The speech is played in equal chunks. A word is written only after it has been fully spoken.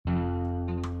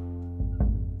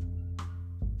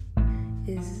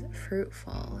is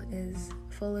fruitful, is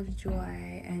full of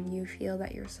joy, and you feel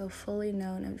that you're so fully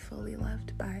known and fully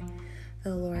loved by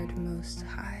the Lord Most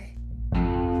High.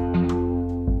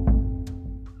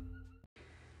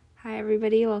 Hi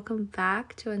everybody, welcome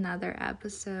back to another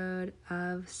episode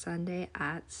of Sunday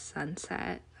at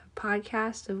Sunset, a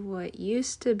podcast of what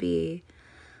used to be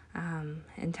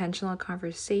intentional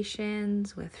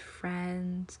conversations with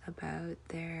friends about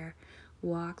their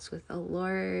walks with the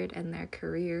Lord and their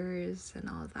careers and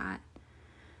all that.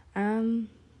 I'm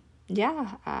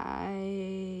not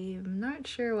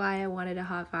sure why I wanted to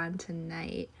hop on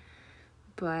tonight,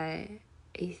 but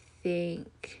I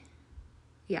think,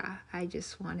 I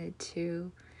just wanted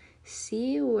to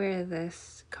see where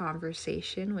this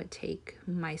conversation would take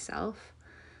myself,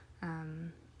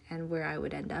 and where I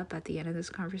would end up at the end of this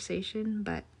conversation.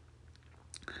 But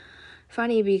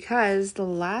funny, because the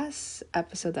last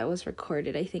episode that was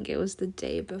recorded, I think it was the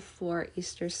day before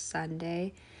Easter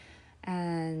Sunday,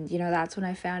 and that's when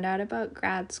I found out about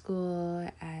grad school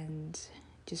and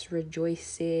just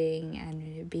rejoicing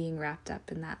and being wrapped up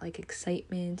in that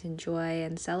excitement and joy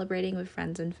and celebrating with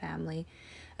friends and family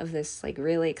of this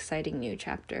really exciting new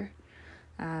chapter.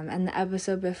 And the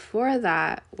episode before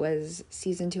that was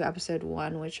season 2, episode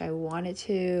 1, which I wanted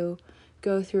to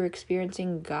go through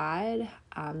Experiencing God,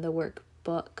 the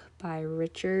workbook by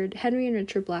Henry and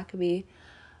Richard Blackaby,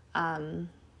 and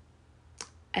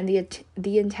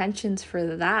the intentions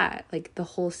for that, the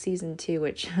whole season 2,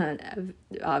 which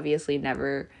obviously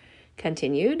never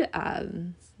continued,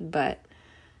 but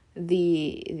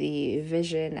the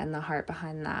vision and the heart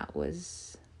behind that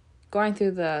was going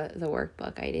through the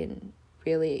workbook. I didn't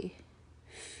really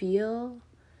feel,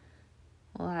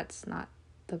 well, that's not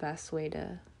the best way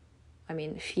to,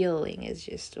 feeling is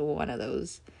just one of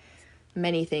those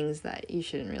many things that you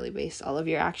shouldn't really base all of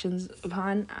your actions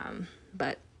upon,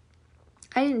 but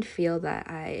I didn't feel that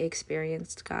I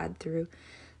experienced God through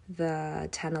the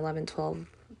 10, 11, 12,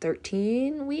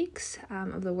 13 weeks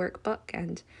of the workbook.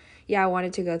 And I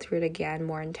wanted to go through it again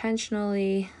more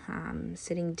intentionally,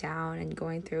 sitting down and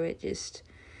going through it just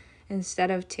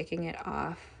instead of ticking it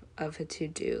off of a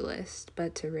to-do list,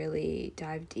 but to really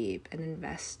dive deep and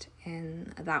invest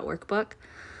in that workbook.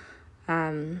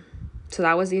 So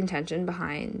that was the intention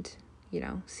behind,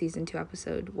 season 2,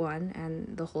 episode 1,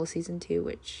 and the whole season 2,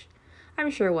 which I'm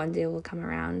sure one day will come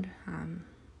around.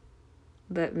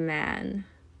 But man,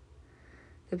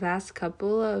 the past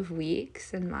couple of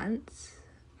weeks and months,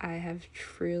 I have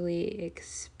truly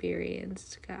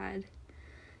experienced God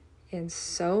in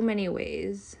so many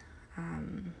ways,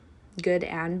 good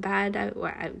and bad.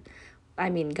 I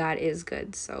mean, God is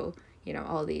good, so,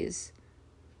 all these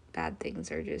bad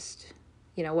things are just,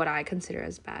 what I consider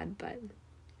as bad. But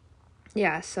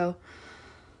so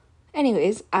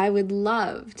anyways, I would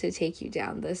love to take you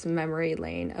down this memory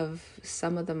lane of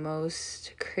some of the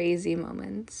most crazy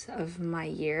moments of my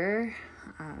year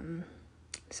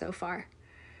so far.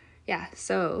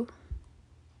 So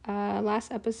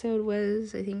last episode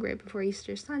was, I think, right before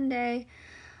Easter Sunday.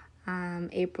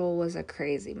 April was a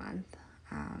crazy month.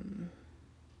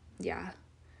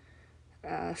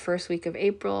 First week of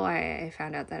April, I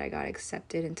found out that I got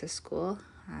accepted into school,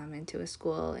 into a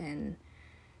school in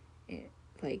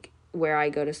where I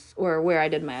go to, or where I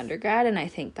did my undergrad, and I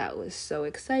think that was so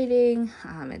exciting.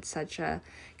 It's such a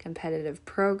competitive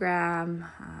program,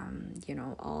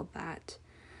 all that.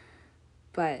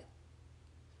 But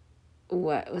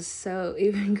what was so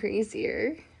even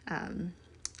crazier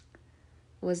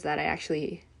was that I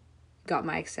actually got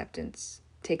my acceptance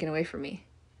taken away from me.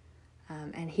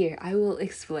 And here, I will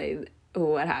explain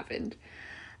what happened.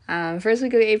 First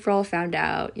week of April, found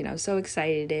out, so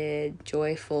excited,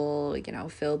 joyful,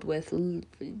 filled with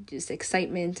just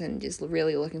excitement and just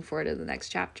really looking forward to the next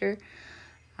chapter.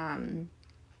 And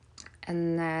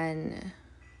then,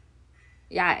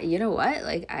 you know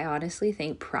what? I honestly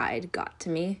think pride got to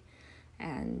me,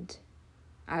 and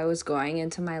I was going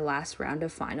into my last round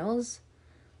of finals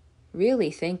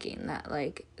really thinking that,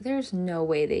 there's no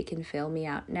way they can fail me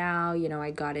out now.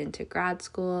 I got into grad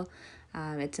school.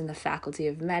 It's in the Faculty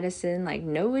of Medicine.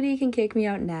 Nobody can kick me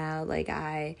out now.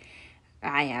 I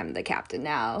am the captain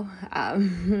now.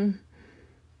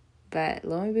 But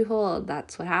lo and behold,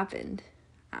 that's what happened.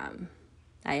 I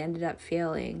ended up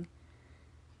failing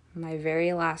my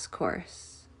very last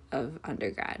course of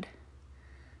undergrad.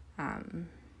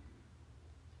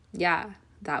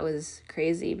 That was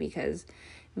crazy because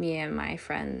me and my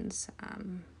friends,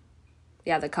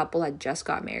 the couple had just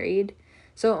got married.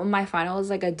 So my final was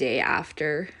a day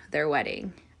after their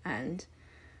wedding, and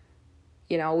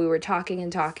we were talking,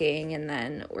 and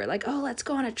then we're oh, let's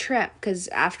go on a trip, because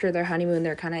after their honeymoon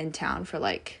they're kind of in town for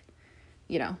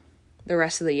the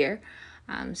rest of the year.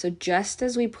 So just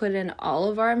as we put in all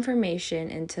of our information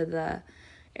into the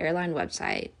airline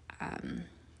website,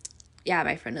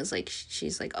 my friend was like,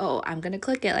 she's like, oh, I'm going to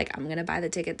click it. Like, I'm going to buy the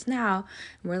tickets now.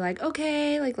 And we're like,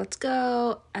 okay, like, let's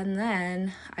go. And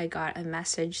then I got a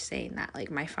message saying that,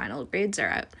 like, my final grades are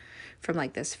out from,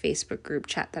 like, this Facebook group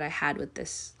chat that I had with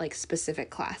this, like, specific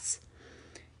class.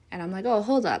 And I'm like, oh,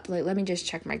 hold up. Like, let me just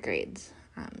check my grades,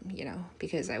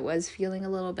 because I was feeling a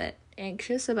little bit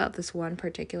anxious about this one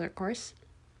particular course.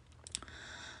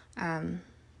 I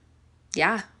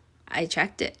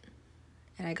checked it.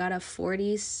 And I got a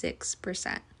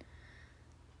 46%.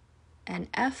 And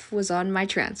F was on my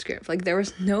transcript. Like, there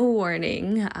was no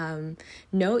warning,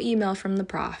 no email from the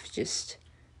prof. Just,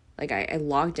 like, I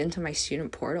logged into my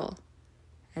student portal,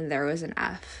 and there was an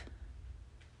F.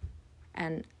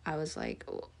 And I was like,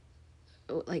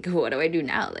 what do I do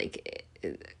now? Like,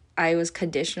 I was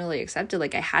conditionally accepted.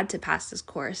 Like, I had to pass this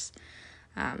course.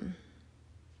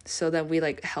 So then we,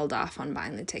 like, held off on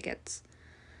buying the tickets.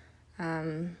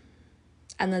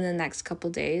 And then the next couple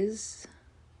days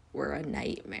were a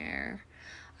nightmare.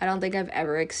 I don't think I've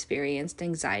ever experienced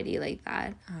anxiety like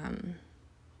that.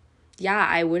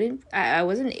 I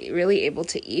wasn't really able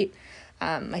to eat.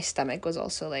 My stomach was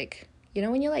also like,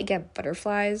 when you like get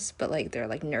butterflies, but like they're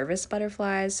like nervous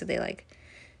butterflies, so they like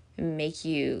make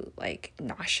you like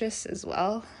nauseous as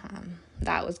well.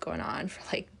 That was going on for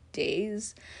like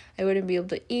days. I wouldn't be able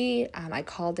to eat. I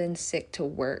called in sick to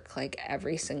work like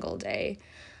every single day.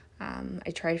 I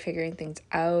tried figuring things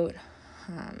out.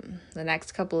 The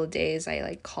next couple of days, I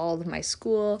like called my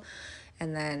school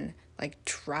and then like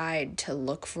tried to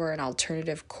look for an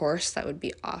alternative course that would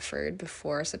be offered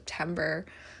before September.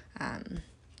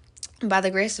 By the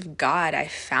grace of God, I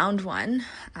found one.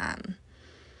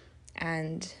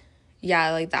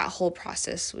 Like that whole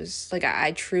process was like,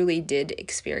 I truly did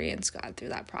experience God through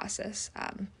that process.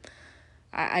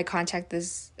 I contacted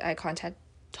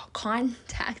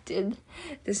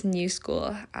this new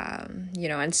school,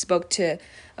 and spoke to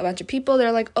a bunch of people.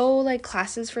 They're like, oh, like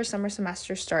classes for summer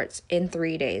semester starts in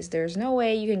 3 days. There's no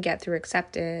way you can get through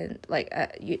acceptance.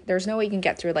 There's no way you can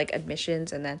get through like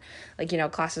admissions, and then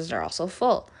classes are also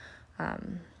full.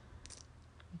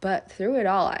 But through it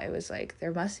all, I was like,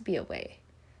 there must be a way.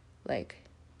 Like,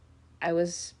 I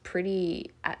was pretty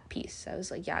at peace. I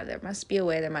was like, yeah, there must be a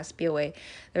way.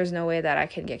 There's no way that I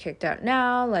can get kicked out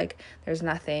now. Like, there's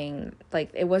nothing,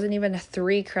 like, it wasn't even a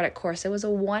 3 credit course. It was a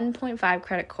 1.5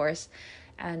 credit course.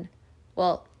 And,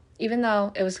 well, even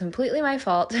though it was completely my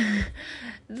fault,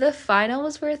 the final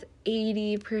was worth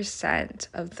 80%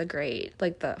 of the grade,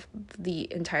 like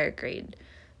the entire grade.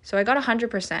 So I got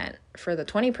 100% for the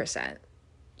 20%,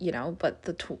 but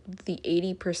the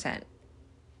 80%,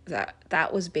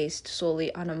 that was based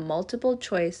solely on a multiple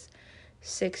choice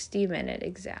 60-minute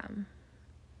exam.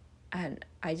 And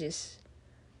I just,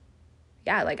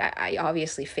 I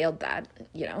obviously failed that,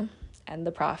 and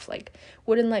the prof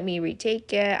wouldn't let me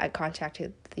retake it. I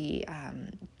contacted the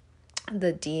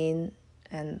dean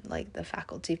and the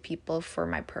faculty people for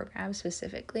my program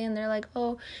specifically, and they're like,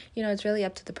 oh, it's really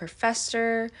up to the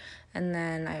professor. And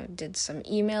then I did some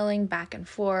emailing back and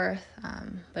forth,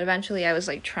 but eventually I was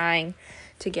trying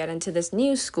to get into this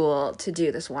new school to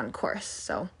do this one course.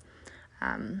 So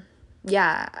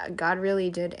God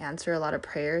really did answer a lot of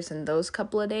prayers in those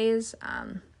couple of days.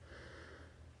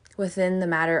 Within the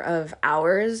matter of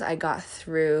hours, I got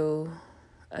through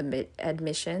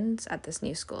admissions at this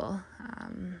new school.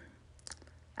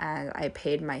 And I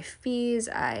paid my fees.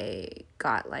 I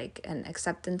got an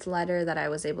acceptance letter that I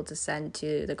was able to send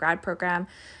to the grad program,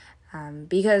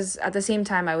 because at the same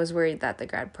time I was worried that the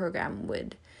grad program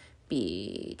would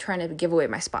be trying to give away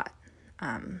my spot.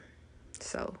 That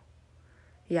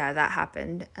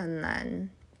happened. And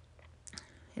then,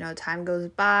 time goes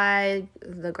by,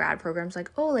 the grad program's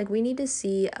like, oh, we need to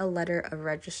see a letter of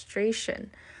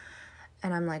registration.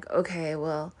 And I'm like, okay,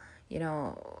 well,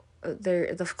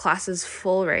 the class is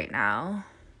full right now.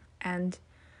 And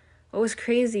what was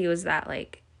crazy was that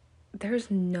there's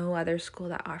no other school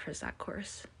that offers that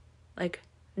course,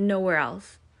 nowhere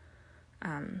else.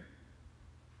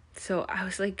 So I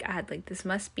was like, God, this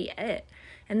must be it.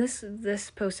 And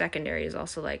this post-secondary is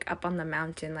also up on the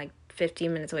mountain,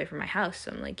 15 minutes away from my house.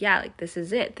 So I'm like, yeah, this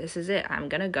is it. I'm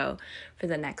gonna go for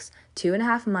the next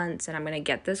 2.5 months, and I'm gonna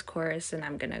get this course, and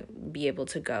I'm gonna be able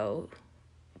to go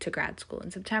to grad school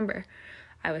in September.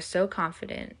 I was so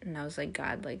confident, and I was like,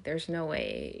 God, there's no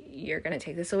way you're gonna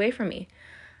take this away from me.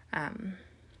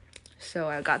 So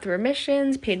I got through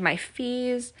admissions, paid my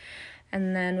fees,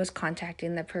 and then was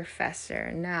contacting the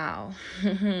professor. Now,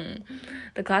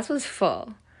 the class was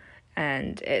full,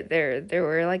 And there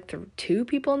were like 2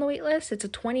 people on the wait list. It's a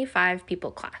 25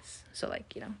 people class. So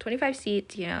like, 25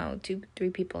 seats, 3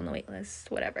 people on the wait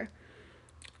list, whatever.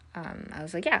 I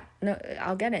was like, yeah, no,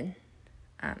 I'll get in.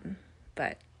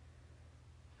 But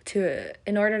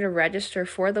in order to register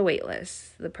for the wait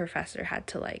list, the professor had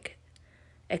to like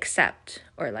accept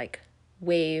or like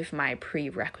waive my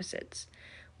prerequisites,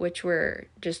 which were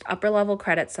just upper level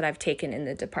credits that I've taken in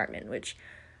the department, which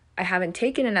I haven't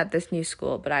taken it at this new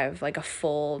school, but I have like a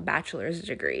full bachelor's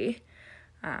degree.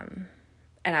 And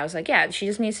I was like, yeah, she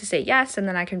just needs to say yes, and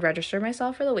then I can register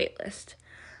myself for the wait list.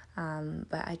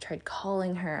 But I tried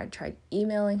calling her, I tried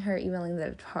emailing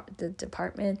the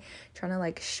department, trying to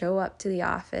like show up to the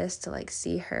office to like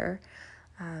see her.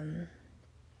 And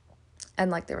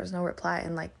like there was no reply,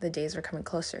 and like the days were coming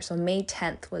closer. So May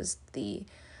 10th was the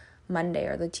Monday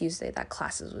or the Tuesday that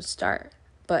classes would start.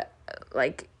 But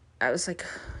like I was like,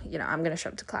 I'm going to show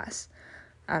up to class.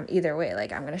 Either way,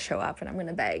 like I'm going to show up and I'm going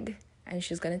to beg and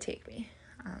she's going to take me.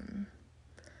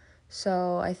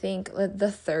 So I think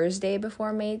the Thursday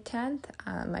before May 10th,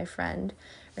 my friend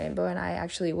Rainbow and I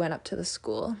actually went up to the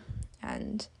school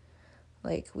and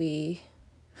like we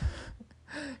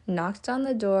knocked on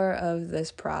the door of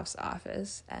this prof's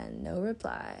office and no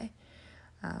reply.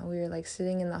 We were like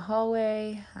sitting in the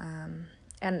hallway.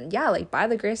 And yeah, like by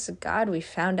the grace of God, we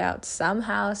found out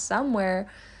somehow, somewhere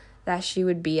that she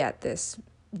would be at this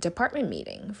department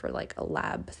meeting for like a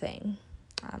lab thing.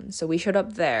 So we showed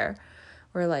up there.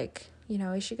 We're like,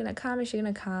 is she gonna come? Is she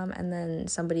gonna come? And then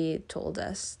somebody told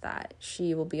us that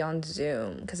she will be on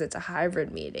Zoom because it's a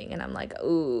hybrid meeting. And I'm like,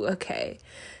 ooh, okay.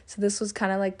 So this was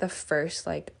kind of like the first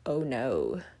like, oh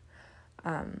no,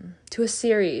 to a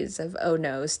series of oh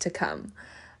no's to come.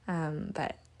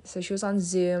 But so she was on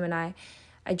Zoom and I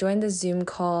joined the Zoom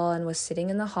call and was sitting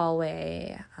in the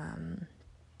hallway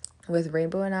with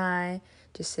Rainbow and I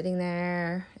just sitting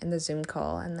there in the Zoom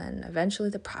call. And then eventually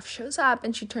the prof shows up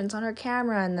and she turns on her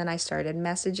camera and then I started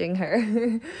messaging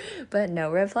her, but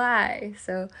no reply.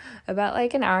 So about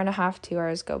like an hour and a half, 2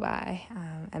 hours go by.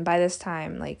 And by this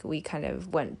time, like we kind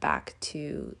of went back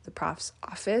to the prof's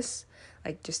office,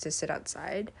 like just to sit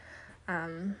outside.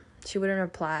 She wouldn't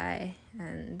reply.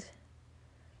 And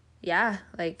yeah,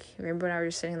 like Rainbow and I were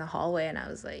just sitting in the hallway and I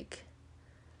was like,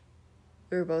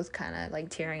 we were both kind of like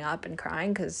tearing up and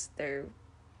crying because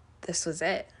this was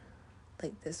it.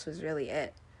 Like, this was really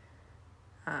it.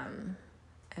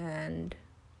 And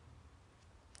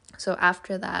so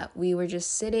after that, we were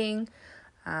just sitting.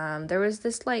 There was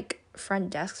this like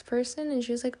front desk person and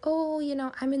she was like, oh,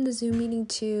 I'm in the Zoom meeting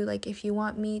too. Like, if you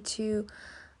want me to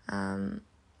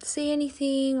say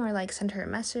anything or like send her a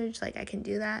message, like I can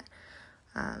do that.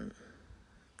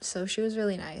 So she was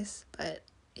really nice. But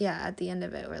yeah, at the end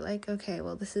of it, we're like, okay,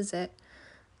 well, this is it.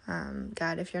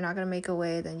 God, if you're not going to make a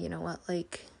way, then you know what,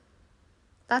 like,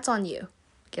 that's on you,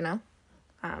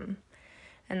 and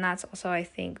that's also, I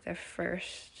think, the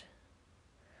first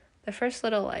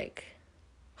little, like,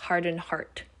 hardened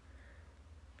heart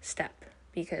step,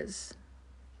 because,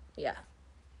 yeah,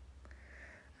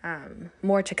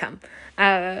 more to come,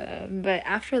 but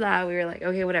after that, we were like,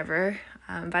 okay, whatever.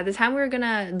 By the time we were going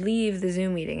to leave the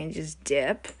Zoom meeting and just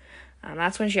dip,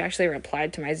 that's when she actually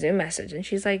replied to my Zoom message, and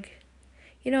she's like,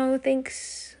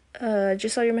 thanks,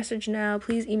 just saw your message now,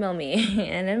 please email me.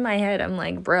 And in my head, I'm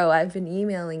like, bro, I've been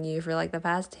emailing you for like the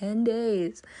past 10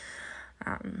 days.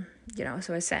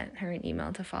 So I sent her an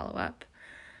email to follow up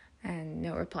and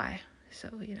no reply. So,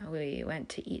 we went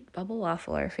to eat bubble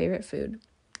waffle, our favorite food,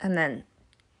 and then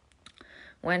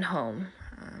went home.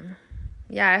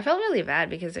 I felt really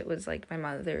bad because it was like my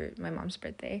mom's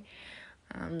birthday,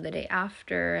 the day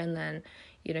after, and then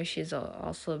she's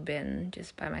also been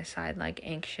just by my side, like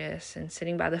anxious and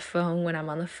sitting by the phone when I'm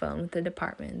on the phone with the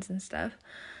departments and stuff.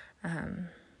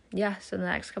 So the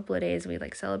next couple of days we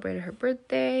like celebrated her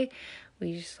birthday.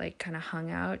 We just like kind of hung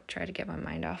out, tried to get my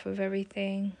mind off of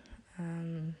everything.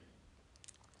 And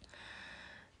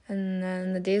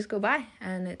then the days go by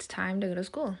and it's time to go to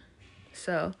school.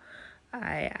 So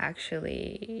I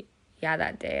actually,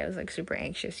 that day I was like super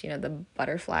anxious, the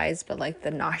butterflies, but like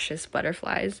the nauseous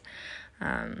butterflies.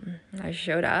 I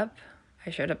showed up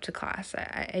to class.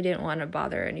 I didn't want to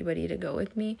bother anybody to go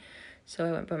with me, so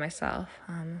I went by myself.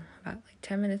 About like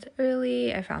 10 minutes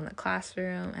early, I found the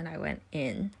classroom and I went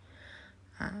in.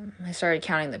 I started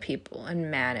counting the people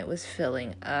and man, it was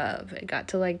filling up. It got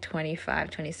to like 25,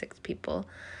 26 people.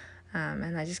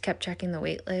 And I just kept checking the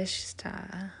wait list.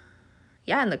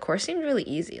 And the course seemed really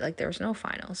easy. Like there was no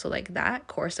final. So like that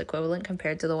course equivalent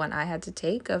compared to the one I had to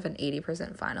take of an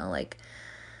 80% final, like,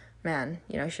 man,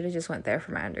 I should have just went there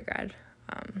for my undergrad.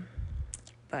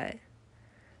 But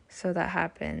So that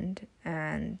happened,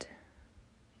 and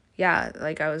yeah,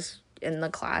 like I was in the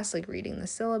class, like reading the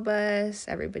syllabus.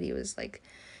 Everybody was like,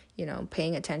 you know,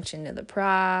 paying attention to the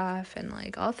prof, and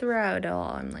like all throughout it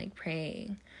all, I'm like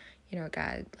praying, you know,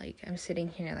 God, like I'm sitting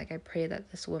here, like I pray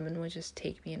that this woman would just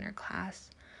take me in her class.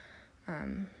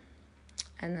 And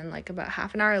then like about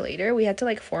half an hour later, we had to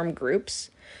like form groups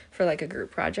for like a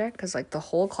group project, because like the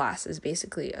whole class is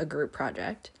basically a group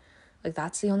project. Like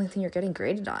that's the only thing you're getting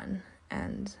graded on.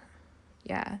 And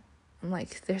yeah, I'm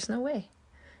like, there's no way.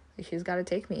 Like, she's got to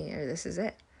take me, or this is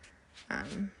it.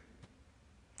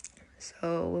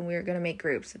 So when we were going to make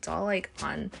groups, it's all like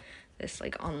on this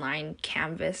like online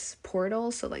Canvas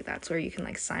portal. So like that's where you can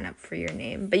like sign up for your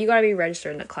name, but you got to be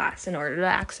registered in the class in order to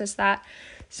access that.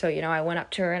 So, you know, I went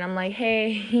up to her and I'm like,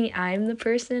 hey, I'm the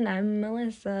person, I'm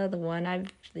Melissa, the one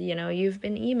you've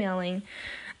been emailing.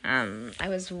 I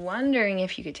was wondering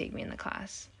if you could take me in the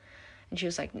class. And she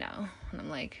was like, no. And I'm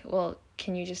like, well,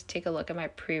 can you just take a look at my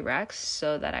prereqs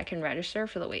so that I can register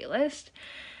for the wait list?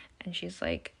 And she's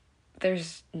like,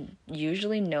 there's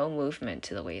usually no movement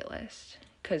to the wait list,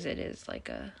 because it is like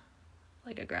a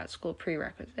grad school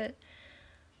prerequisite.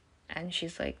 And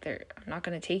she's like, I'm not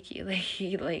going to take you.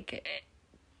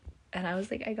 And I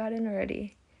was like, I got in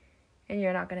already, and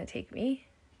you're not going to take me?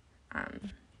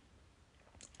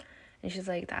 And she's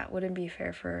like, that wouldn't be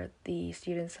fair for the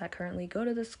students that currently go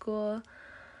to the school.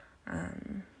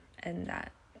 And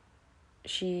that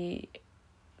she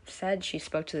said she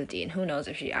spoke to the dean. Who knows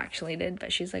if she actually did,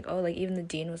 but she's like, oh, like even the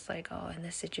dean was like, oh, in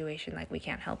this situation, like we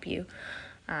can't help you.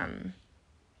 And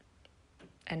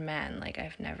man, like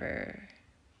I've never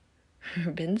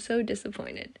been so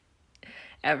disappointed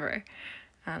ever.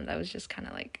 That was just kind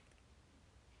of like,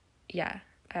 yeah,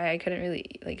 I couldn't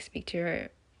really like speak to her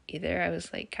either. I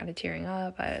was like kind of tearing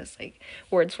up. I was like,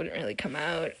 words wouldn't really come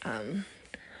out. And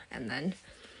then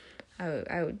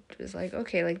I was like,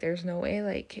 okay, like there's no way,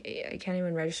 like I can't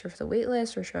even register for the wait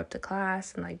list or show up to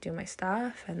class and like do my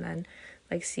stuff and then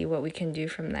like see what we can do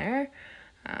from there.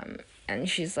 And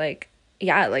she's like,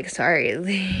 yeah, like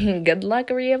sorry, good luck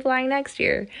reapplying next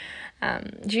year.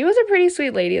 She was a pretty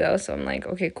sweet lady though, so I'm like,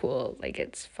 okay, cool, like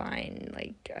it's fine,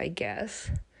 like I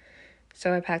guess.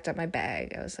 So I packed up my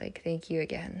bag. I was like, thank you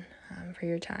again for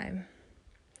your time.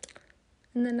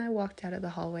 And then I walked out of the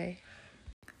hallway.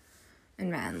 And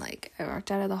man, like, I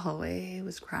walked out of the hallway, I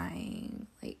was crying,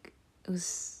 like, it was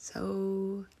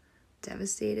so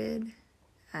devastated,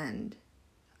 and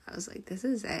I was like, this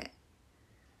is it.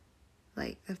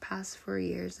 Like, the past 4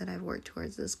 years that I've worked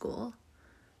towards this goal,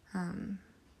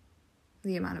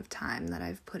 the amount of time that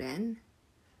I've put in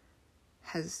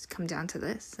has come down to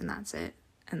this, and that's it,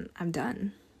 and I'm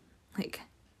done. Like,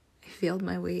 I failed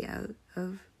my way out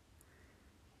of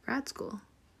grad school.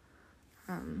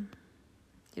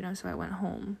 You know, so I went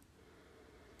home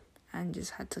and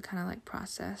just had to kind of like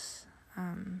process.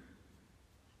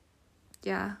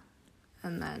 Yeah.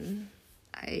 And then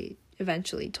I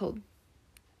eventually told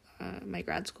my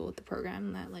grad school with the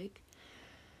program that like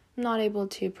I'm not able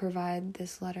to provide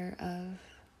this letter of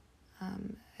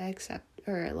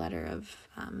a letter of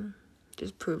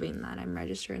just proving that I'm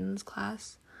registered in this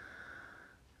class.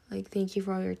 Like, thank you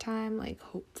for all your time. Like,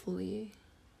 hopefully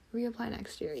reapply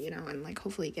next year, you know, and like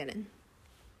hopefully get in.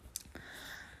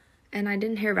 And I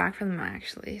didn't hear back from them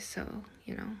actually, so,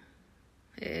 you know,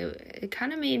 it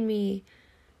kind of made me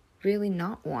really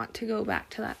not want to go back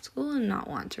to that school and not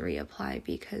want to reapply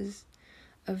because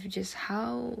of just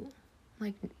how,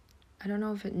 like, I don't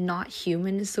know if not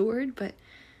human is the word, but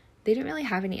they didn't really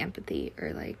have any empathy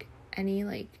or like any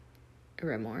like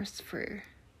remorse for,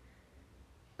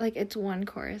 like, it's one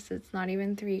course, it's not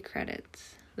even 3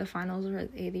 credits, the finals were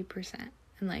 80%,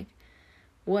 and like,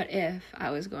 what if I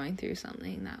was going through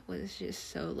something that was just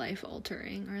so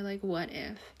life-altering? Or, like, what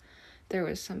if there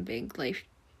was some big life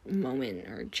moment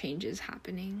or changes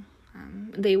happening?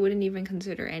 They wouldn't even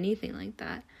consider anything like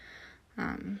that.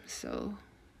 So,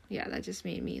 yeah, that just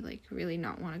made me, like, really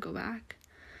not want to go back.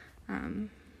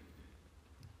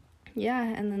 Yeah,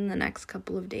 and then the next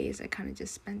couple of days, I kind of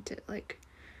just spent it, like,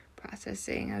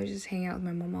 processing. I was just hanging out with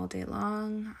my mom all day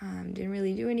long. Didn't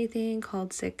really do anything,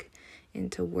 called sick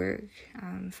into work.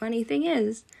 Funny thing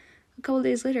is, a couple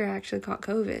days later I actually caught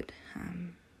COVID,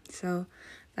 so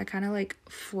that kind of like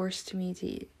forced me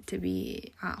to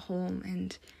be at home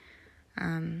and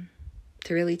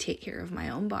to really take care of my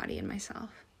own body and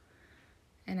myself.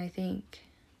 And I think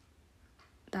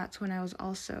that's when I was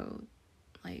also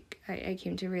like, I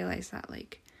came to realize that,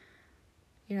 like,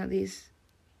 you know, these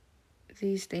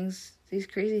things, these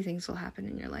crazy things will happen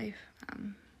in your life.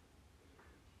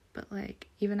 But like,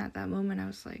 even at that moment, I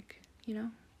was like, you know,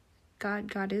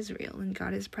 God is real and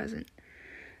God is present.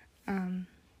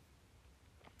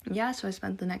 So I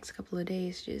spent the next couple of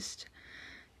days just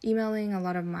emailing a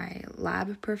lot of my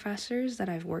lab professors that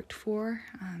I've worked for,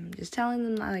 just telling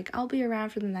them that, like, I'll be around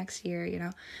for the next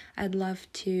year, I'd love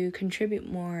to contribute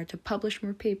more, to publish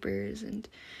more papers, and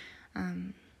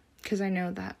because I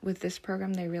know that with this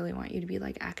program, they really want you to be,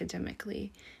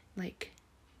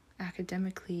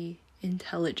 academically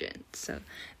intelligent, so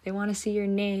they want to see your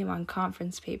name on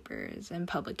conference papers and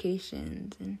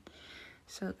publications, and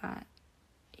so that,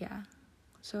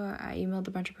 So I emailed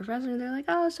a bunch of professors, and they're like,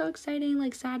 oh, so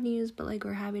exciting, sad news, but,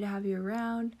 we're happy to have you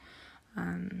around.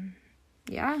 And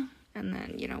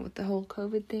then, with the whole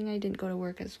COVID thing, I didn't go to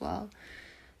work as well.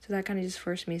 So that kind of just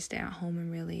forced me to stay at home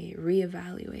and really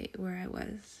reevaluate where I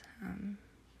was.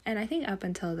 And I think up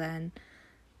until then,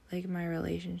 my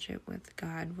relationship with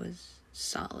God was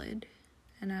solid.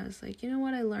 And I was like, you know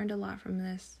what? I learned a lot from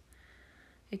this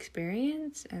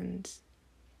experience, and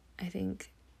I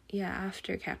think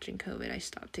after catching COVID, I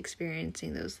stopped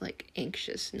experiencing those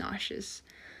anxious, nauseous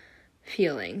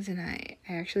feelings, and I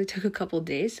actually took a couple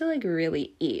days to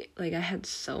really eat. I had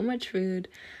so much food.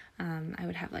 I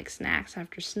would have snacks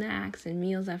after snacks and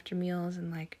meals after meals, and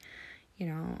my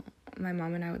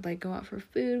mom and I would go out for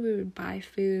food. We would buy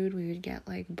food. We would get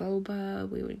boba.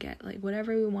 We would get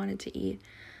whatever we wanted to eat.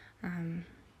 And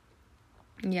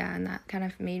that kind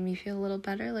of made me feel a little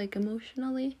better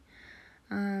emotionally.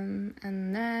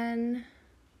 And then,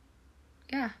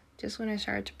 just when I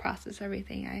started to process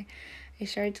everything, I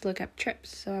started to look up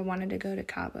trips. So I wanted to go to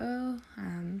Cabo.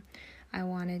 I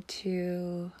wanted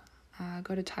to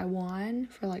go to Taiwan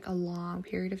for a long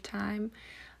period of time.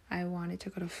 I wanted to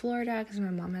go to Florida because my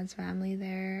mom has family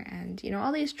there. And,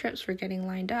 all these trips were getting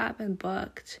lined up and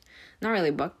booked. Not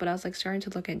really booked, but I was starting to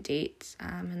look at dates.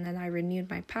 And then I renewed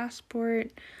my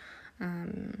passport.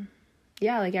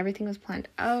 Everything was planned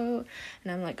out,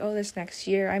 and I'm oh, this next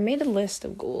year, I made a list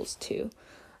of goals too.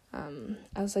 I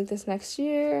was this next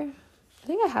year, I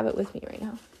think I have it with me right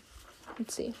now.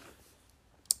 Let's see.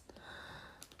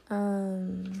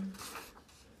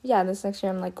 This next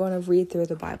year, I'm going to read through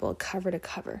the Bible cover to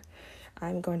cover.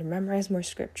 I'm going to memorize more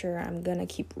scripture. I'm going to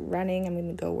keep running. I'm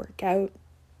going to go work out.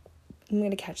 I'm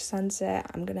going to catch sunset.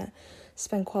 I'm going to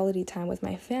spend quality time with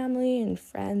my family and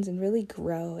friends and really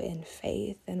grow in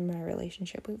faith and my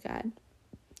relationship with God.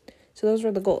 So those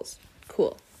were the goals.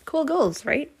 Cool goals,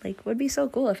 right? Would be so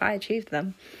cool if I achieved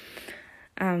them.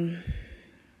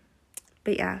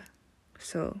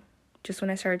 So just when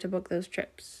I started to book those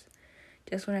trips,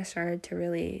 just when I started to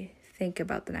really think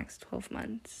about the next 12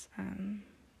 months,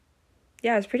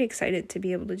 I was pretty excited to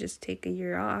be able to just take a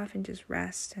year off and just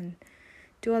rest and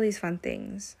do all these fun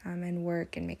things, and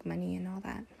work and make money and all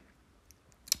that.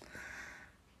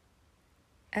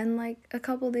 And a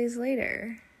couple days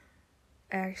later,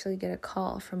 I actually get a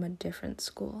call from a different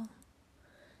school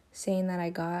saying that I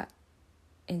got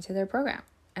into their program.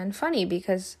 And funny,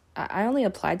 because I only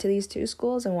applied to these two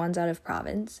schools, and one's out of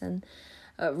province, and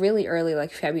really early,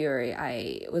 February,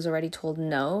 I was already told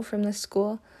no from this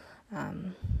school.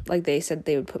 They said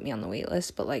they would put me on the wait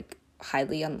list, but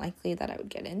highly unlikely that I would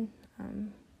get in.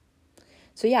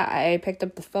 I picked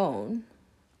up the phone,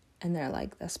 and they're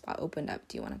the spot opened up.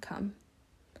 Do you want to come?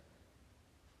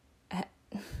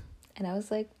 And I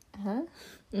was huh?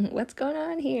 What's going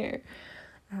on here?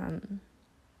 I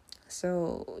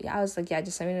was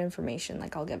just send me the information.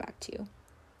 I'll get back to you.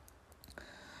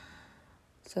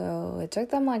 So it took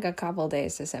them a couple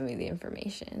days to send me the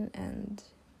information, and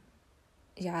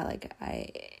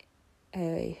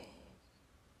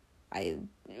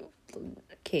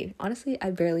honestly,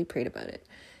 I barely prayed about it,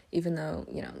 even though,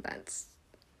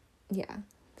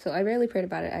 so I barely prayed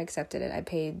about it. I accepted it. I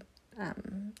paid,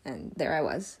 and there I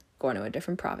was, going to a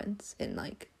different province in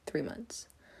 3 months.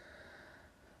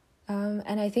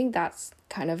 And I think that's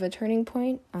kind of a turning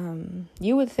point.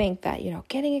 You would think that,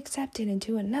 getting accepted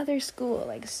into another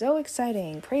school, so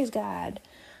exciting, praise God.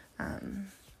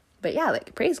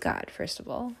 But praise God, first of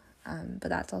all. But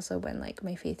that's also when,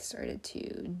 my faith started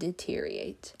to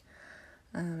deteriorate.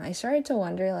 I started to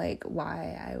wonder,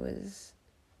 why I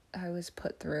was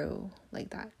put through,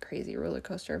 that crazy roller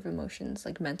coaster of emotions,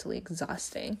 mentally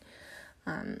exhausting,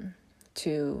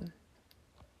 to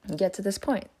get to this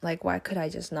point. Why could I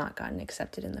just not gotten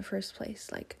accepted in the first place?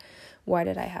 Why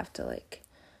did I have to,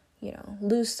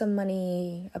 lose some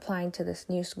money applying to this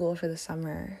new school for the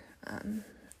summer? And,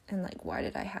 why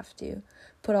did I have to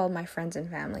put all my friends and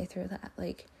family through that?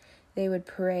 They would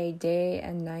pray day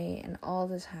and night and all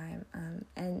the time.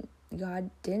 And God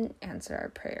didn't answer our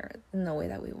prayer in the way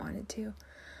that we wanted to.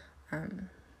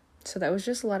 So that was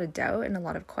just a lot of doubt and a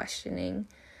lot of questioning.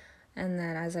 And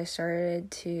then as I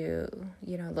started to,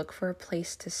 look for a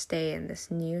place to stay in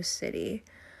this new city,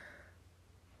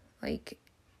 like,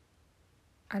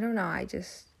 I don't know, I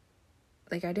just,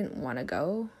 like, I didn't want to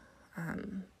go.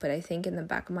 But I think in the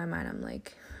back of my mind, I'm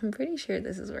like, I'm pretty sure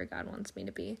this is where God wants me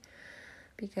to be,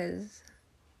 because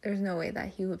there's no way that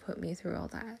he would put me through all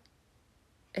that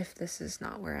if this is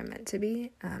not where I'm meant to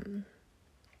be.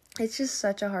 It's just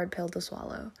such a hard pill to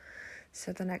swallow.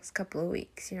 So the next couple of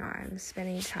weeks, I'm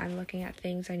spending time looking at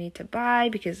things I need to buy,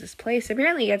 because this place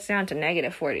apparently gets down to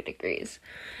negative 40 degrees.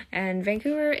 And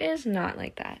Vancouver is not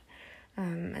like that.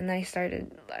 And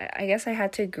then I guess I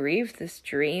had to grieve this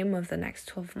dream of the next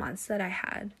 12 months that I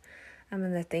had,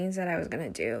 and the things that I was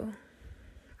going to do.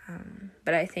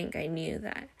 But I think I knew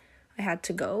that I had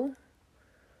to go,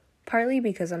 partly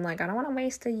because I'm like, I don't want to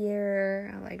waste a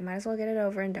year. I might as well get it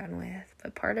over and done with.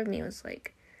 But part of me was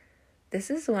like,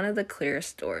 this is one of the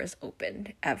clearest doors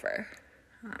opened ever.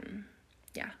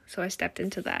 So I stepped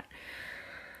into that.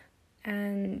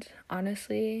 And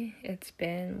honestly, it's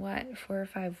been 4 or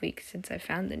 5 weeks since I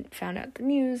found out the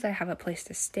news. I have a place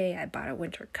to stay. I bought a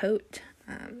winter coat.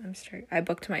 I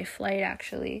booked my flight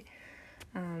actually.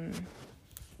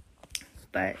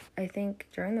 But I think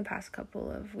during the past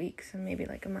couple of weeks, and maybe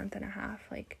a month and a half,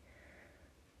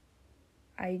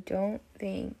 I don't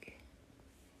think,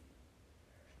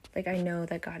 I know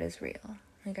that God is real.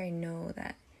 I know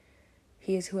that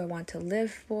he is who I want to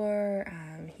live for.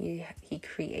 He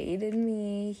created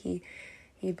me.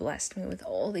 He blessed me with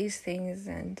all these things,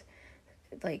 and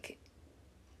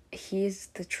he's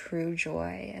the true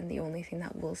joy and the only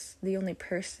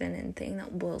person and thing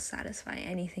that will satisfy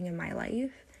anything in my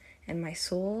life and my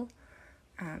soul.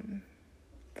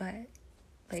 But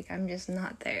I'm just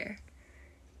not there.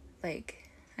 I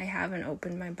haven't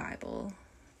opened my Bible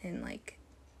in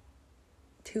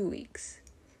 2 weeks.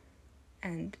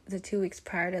 And the 2 weeks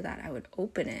prior to that, I would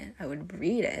open it, I would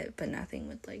read it, but nothing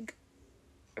would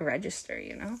register,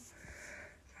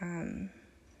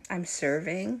 I'm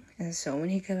serving in so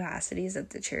many capacities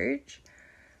at the church,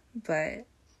 but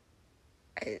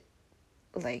it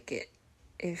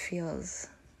feels,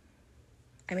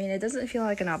 it doesn't feel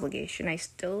like an obligation. I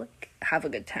still have a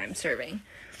good time serving,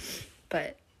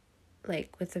 but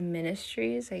with the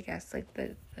ministries, I guess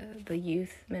the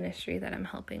youth ministry that I'm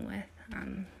helping with,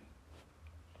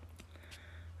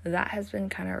 that has been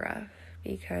kind of rough,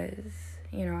 because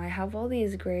I have all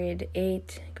these grade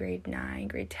 8, grade 9,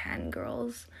 grade 10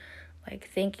 girls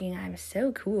thinking I'm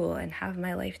so cool and have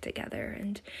my life together,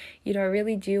 and I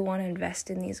really do want to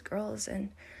invest in these girls, and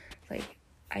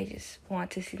I just want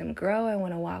to see them grow. I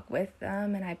want to walk with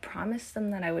them, and I promised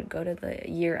them that I would go to the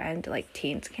year-end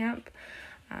teens camp,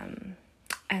 and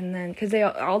then because they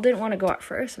all didn't want to go at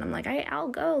first, and I'm like, I'll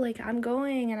go, I'm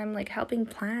going, and I'm helping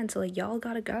plan, so y'all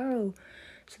gotta go.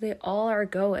 So they all are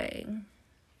going,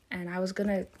 and I was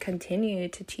gonna continue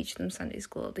to teach them Sunday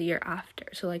school the year after,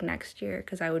 so next year,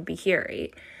 because I would be here,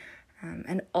 right?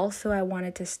 And also I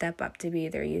wanted to step up to be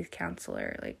their youth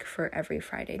counselor for every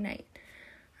Friday night,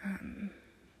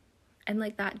 and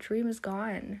that dream is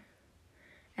gone,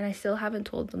 and I still haven't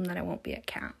told them that I won't be at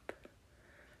camp.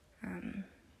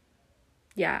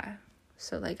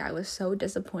 So I was so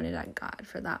disappointed at God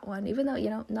for that one, even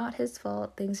though not his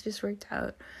fault, things just worked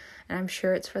out, and I'm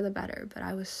sure it's for the better, but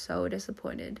I was so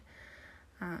disappointed.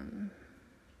 And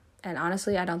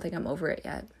honestly, I don't think I'm over it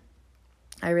yet.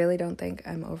 I really don't think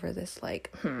I'm over this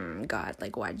God,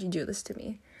 why'd you do this to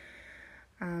me?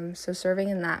 So serving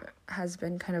in that has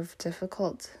been kind of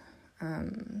difficult.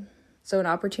 So an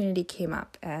opportunity came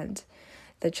up, and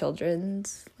the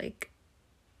children's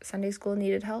Sunday school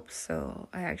needed help, so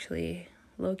I actually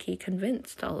low-key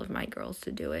convinced all of my girls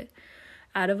to do it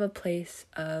out of a place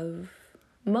of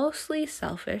mostly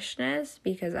selfishness,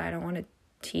 because I don't want to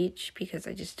teach, because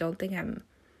I just don't think I'm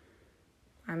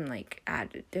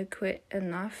adequate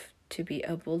enough to be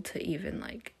able to even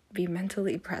be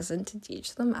mentally present to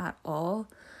teach them at all.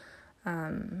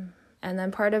 And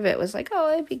then part of it was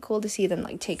it'd be cool to see them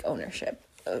take ownership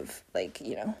of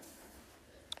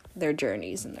their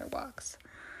journeys and their walks.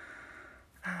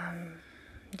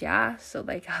 So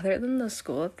other than the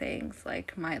school things,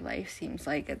 my life seems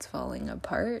it's falling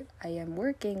apart. I am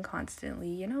working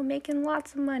constantly, making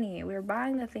lots of money. We're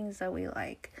buying the things that we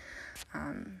like,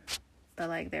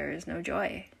 but there is no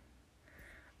joy.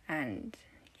 And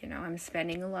I'm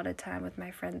spending a lot of time with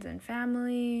my friends and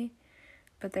family,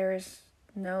 but there is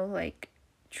no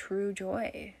true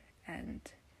joy. And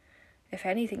if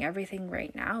anything, everything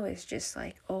right now is just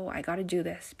oh, I gotta do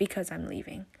this because I'm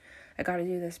leaving. I gotta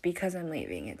do this because I'm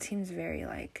leaving. It seems very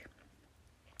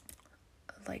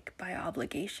by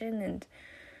obligation, and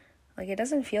it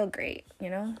doesn't feel great,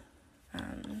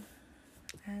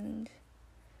 And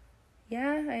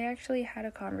yeah, I actually had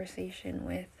a conversation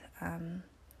with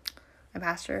my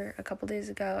pastor a couple days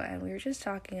ago, and we were just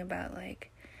talking about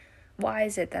like, why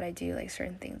is it that I do like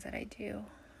certain things that I do?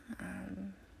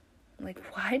 Like,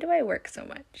 why do I work so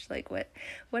much? Like, what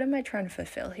am I trying to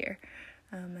fulfill here?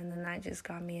 And then that just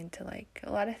got me into like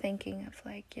a lot of thinking of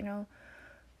like,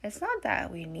 it's not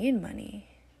that we need money,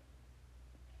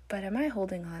 but am I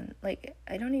holding on? Like,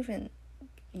 I don't even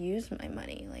use my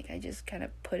money. Like, I just kind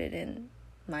of put it in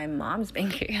my mom's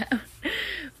bank account.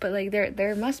 But like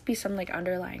there must be some like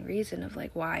underlying reason of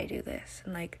like why I do this.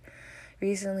 And like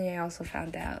recently I also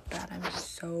found out that I'm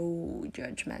so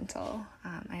judgmental.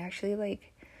 I actually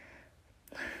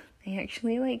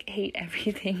hate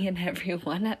everything and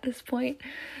everyone at this point.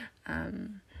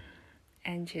 And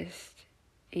just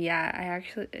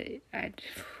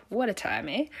what a time,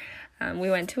 eh?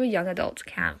 We went to a young adults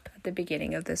camp at the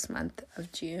beginning of this month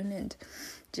of June, and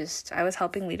I was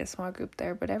helping lead a small group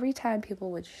there, but every time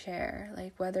people would share,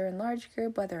 like whether in large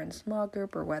group, whether in small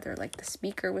group, or whether like the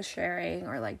speaker was sharing,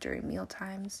 or like during meal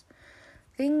times,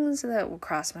 things that would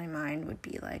cross my mind would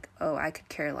be like, oh, I could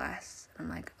care less. I'm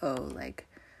like, oh, like,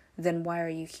 then why are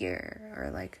you here?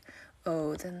 Or like,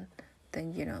 oh, then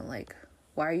like,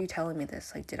 why are you telling me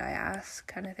this? Like, did I ask,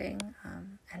 kind of thing?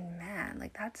 And man,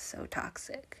 like, that's so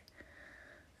toxic.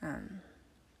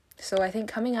 So I think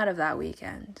coming out of that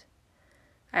weekend,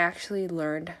 I actually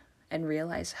learned and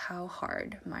realized how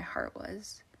hard my heart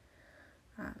was.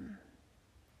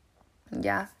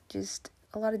 Just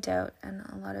a lot of doubt and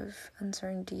a lot of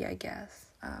uncertainty, I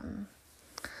guess.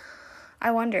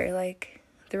 I wonder, like,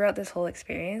 throughout this whole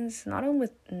experience, not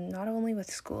only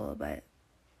with school, but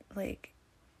like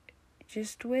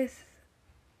just with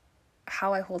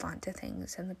how I hold on to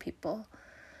things and the people,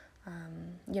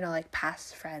 like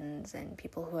past friends and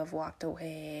people who have walked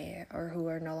away or who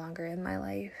are no longer in my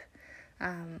life.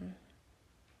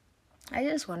 I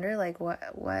just wonder like what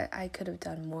I could have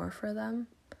done more for them.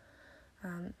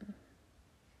 And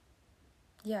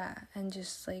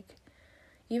just like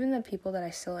even the people that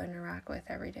I still interact with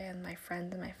every day and my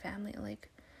friends and my family, like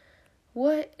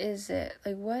what is it?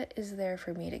 Like what is there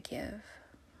for me to give?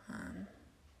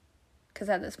 Because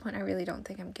at this point I really don't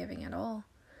think I'm giving at all.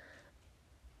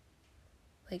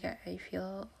 Like I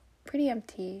feel pretty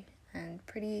empty and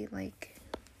pretty like,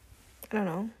 I don't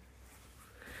know,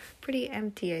 pretty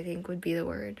empty I think would be the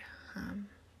word. I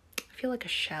feel like a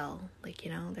shell, like,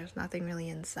 there's nothing really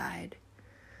inside.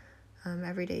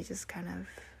 Every day just kind of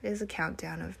is a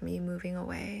countdown of me moving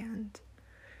away and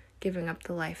giving up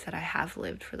the life that I have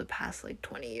lived for the past like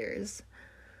 20 years.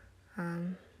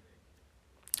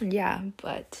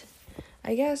 But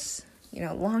I guess,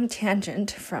 long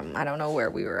tangent from, I don't know where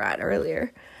we were at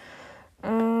earlier.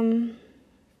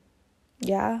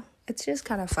 It's just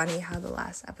kind of funny how the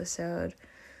last episode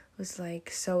was like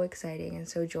so exciting and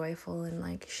so joyful and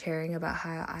like sharing about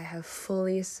how I have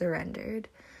fully surrendered.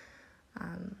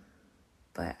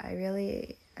 But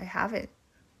I haven't.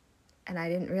 And I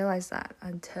didn't realize that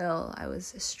until I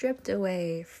was stripped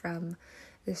away from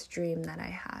this dream that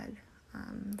I had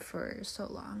for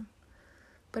so long.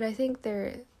 But I think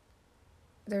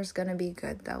there's gonna be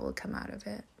good that will come out of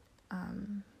it.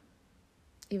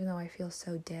 Even though I feel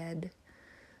so dead,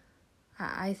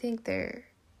 I think there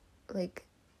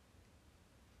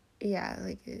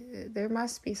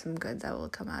must be some good that will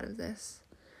come out of this.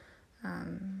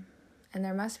 And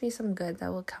there must be some good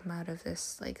that will come out of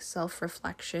this like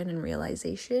self-reflection and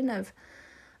realization of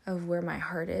where my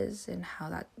heart is and how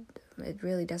that it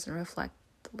really doesn't reflect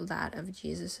that of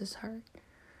Jesus's heart.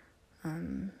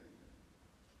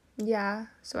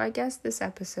 So I guess this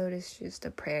episode is just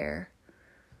a prayer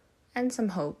and some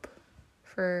hope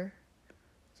for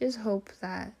just hope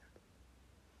that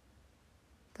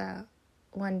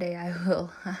one day I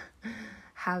will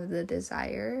have the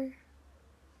desire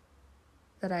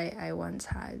that I once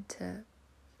had to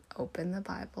open the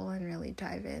Bible and really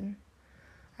dive in.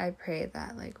 I pray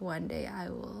that like one day I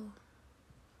will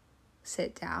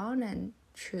sit down and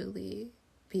truly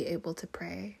be able to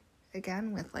pray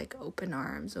again with like open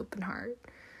arms, open heart.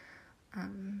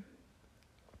 And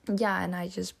I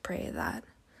just pray that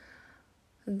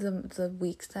the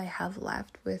weeks I have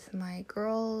left with my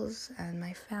girls and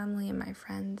my family and my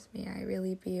friends, may I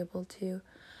really be able to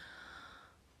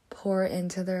pour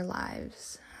into their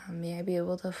lives. May I be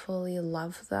able to fully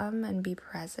love them and be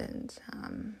present.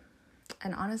 And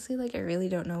honestly, like I really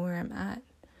don't know where I'm at.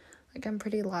 Like I'm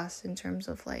pretty lost in terms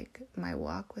of like my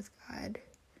walk with God.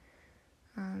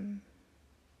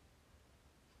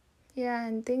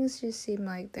 And things just seem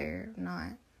like they're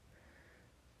not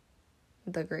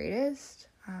the greatest.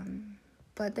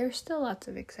 but there's still lots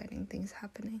of exciting things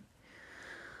happening.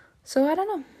 So I don't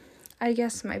know. I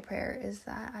guess my prayer is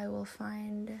that I will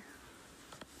find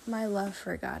my love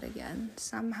for God again,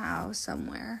 somehow,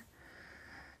 somewhere.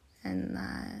 And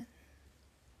that,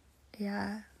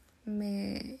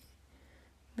 may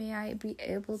I be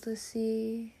able to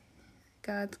see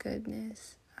God's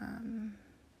goodness.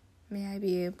 May I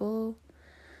be able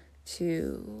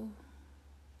to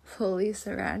fully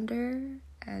surrender,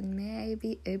 and may I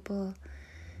be able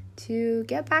to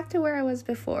get back to where I was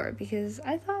before, because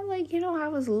I thought, I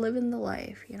was living the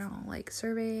life,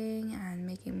 serving and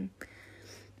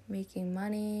making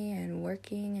money and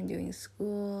working and doing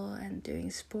school and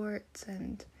doing sports,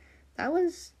 and that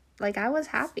was, I was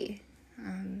happy.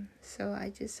 So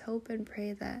I just hope and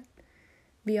pray that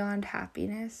beyond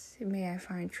happiness, may I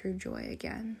find true joy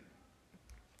again.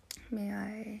 May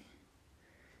I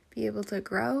be able to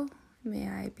grow. May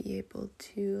I be able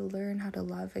to learn how to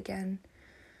love again.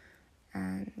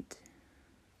 And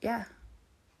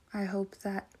I hope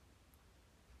that,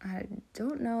 I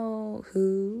don't know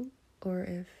who or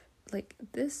if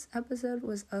this episode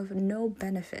was of no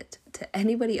benefit to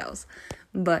anybody else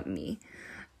but me.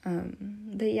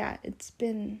 But it's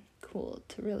been cool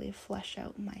to really flesh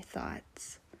out my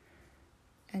thoughts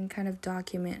and kind of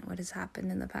document what has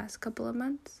happened in the past couple of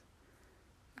months.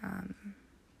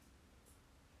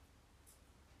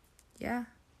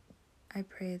 I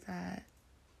pray that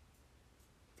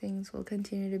things will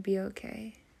continue to be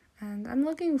okay. And I'm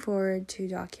looking forward to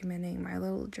documenting my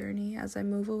little journey as I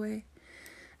move away.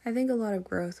 I think a lot of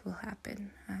growth will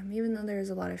happen, even though there's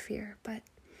a lot of fear. But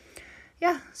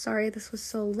sorry this was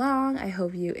so long. I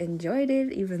hope you enjoyed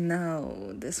it, even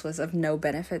though this was of no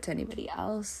benefit to anybody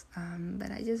else.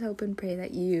 But I just hope and pray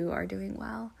that you are doing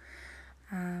well.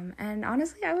 And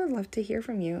honestly, I would love to hear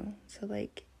from you. So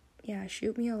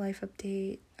shoot me a life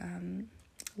update.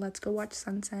 Let's go watch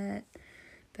sunset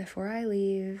before I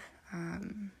leave.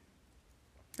 And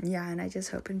I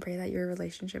just hope and pray that your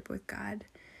relationship with God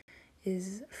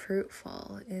is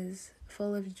fruitful, is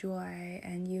full of joy,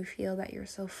 and you feel that you're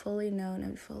so fully known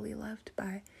and fully loved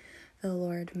by the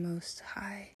Lord Most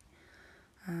High.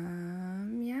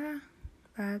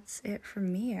 That's it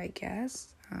from me, I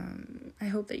guess. I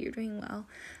hope that you're doing well.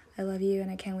 I love you,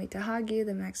 and I can't wait to hug you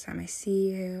the next time I see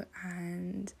you,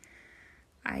 and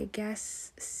I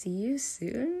guess see you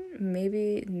soon,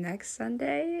 maybe next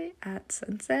Sunday at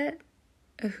sunset.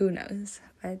 Who knows?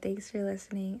 But thanks for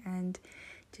listening, and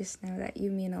just know that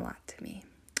you mean a lot to me.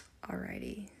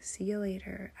 Alrighty, see you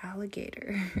later,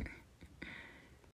 alligator.